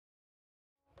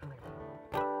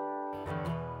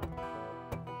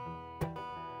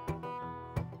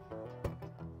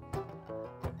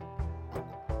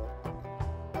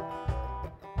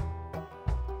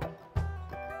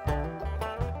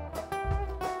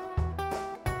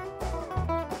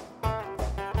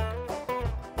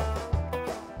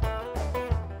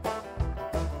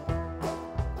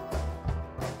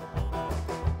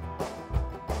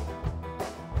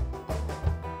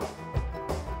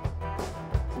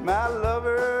My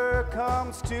lover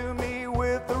comes to me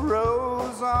with a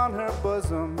rose on her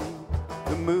bosom,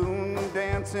 the moon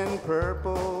dancing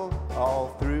purple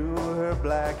all through her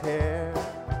black hair.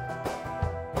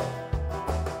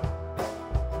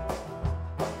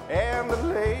 And the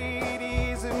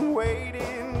lady's in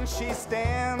waiting, she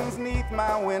stands 'neath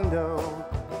my window.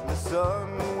 The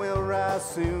sun will rise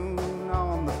soon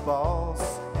on the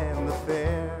false and the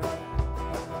fair,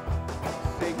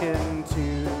 singing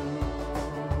to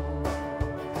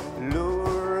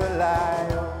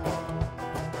Loiacono.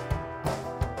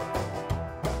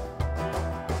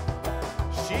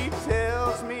 She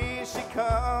tells me she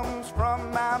comes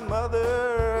from my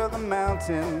mother, the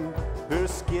mountain. Her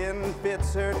skin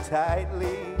fits her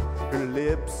tightly, her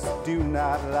lips do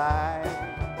not lie.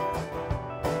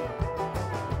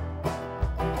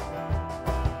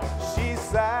 She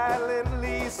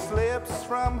silently slips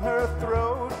from her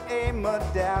throat a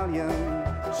medallion.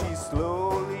 She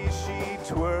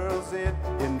twirls it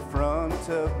in front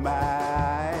of my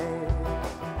eye,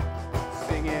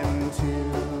 singing to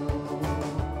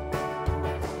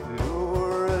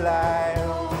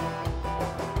Loiacono.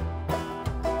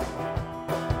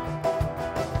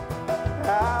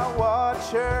 I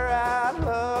watch her, I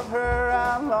love her,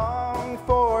 I long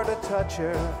for to touch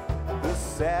her. The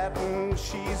satin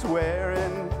she's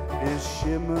wearing is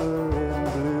shimmering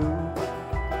blue.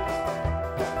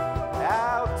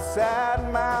 Outside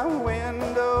my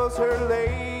windows, her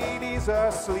ladies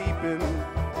are sleeping.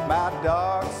 My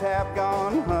dogs have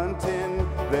gone hunting,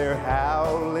 their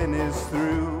howling is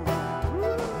through.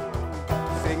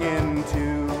 Singing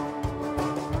to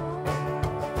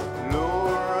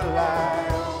Loiacono.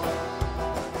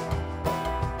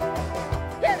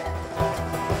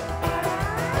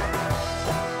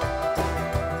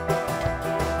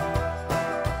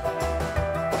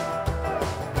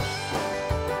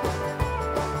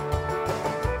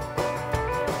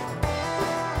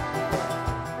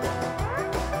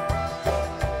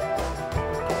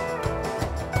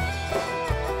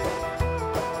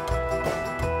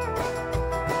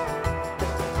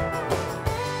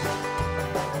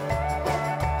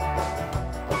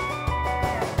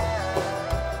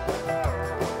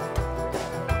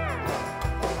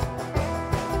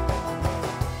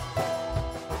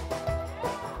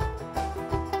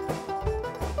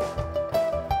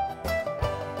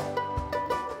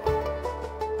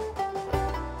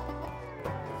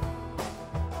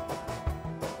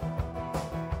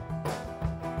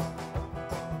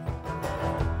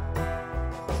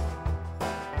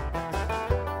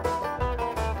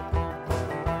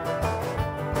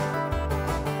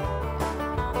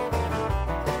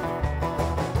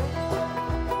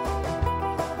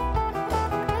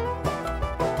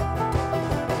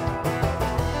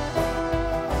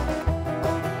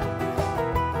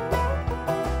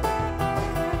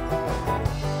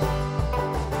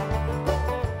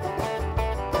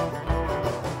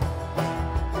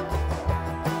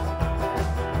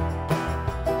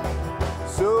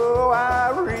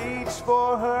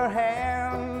 For her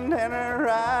hand and her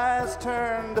eyes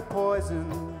turn to poison.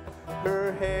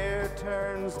 Her hair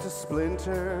turns to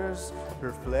splinters,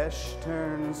 her flesh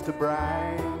turns to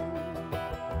brine.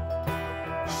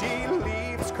 She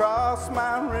leaps across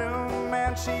my room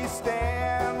and she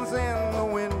stands in the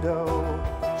window.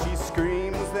 She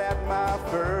screams that my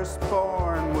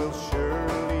firstborn will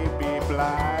surely be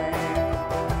blind.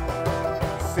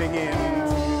 Singing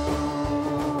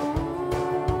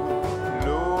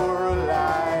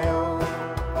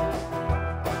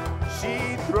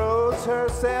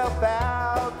herself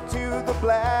out to the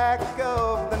black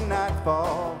of the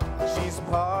nightfall. She's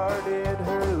parted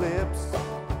her lips,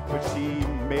 but she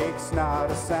makes not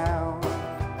a sound.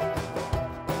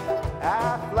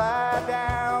 I fly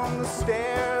down the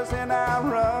stairs and I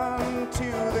run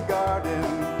to the garden.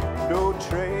 No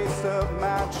trace of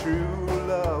my true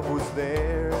love was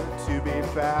there to be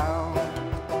found.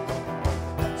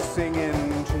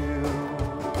 Singing to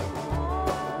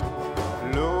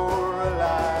Loiacono.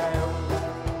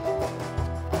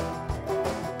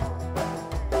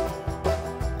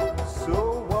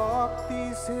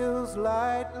 Hills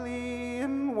lightly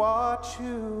and watch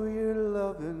who you're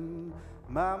loving.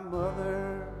 My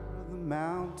mother, the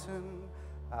mountain,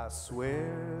 I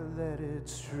swear that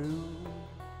it's true.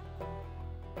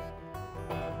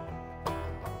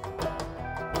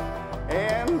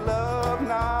 And love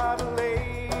not a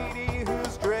lady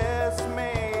whose dress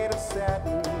made of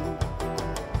satin,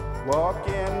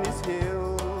 walking these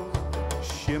hills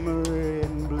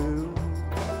shimmering blue,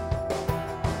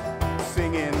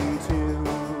 singing to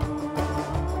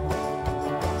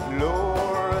Loiacono.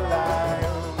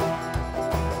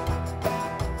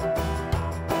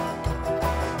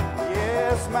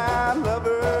 my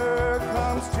lover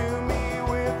comes to me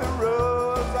with a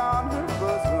rose on her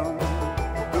bosom.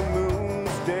 The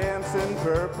moon's dancing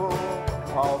purple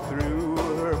all through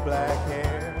her black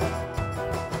hair,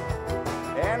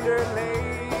 and her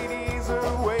ladies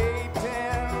are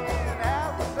waiting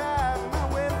outside my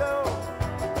window.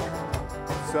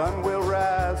 Sun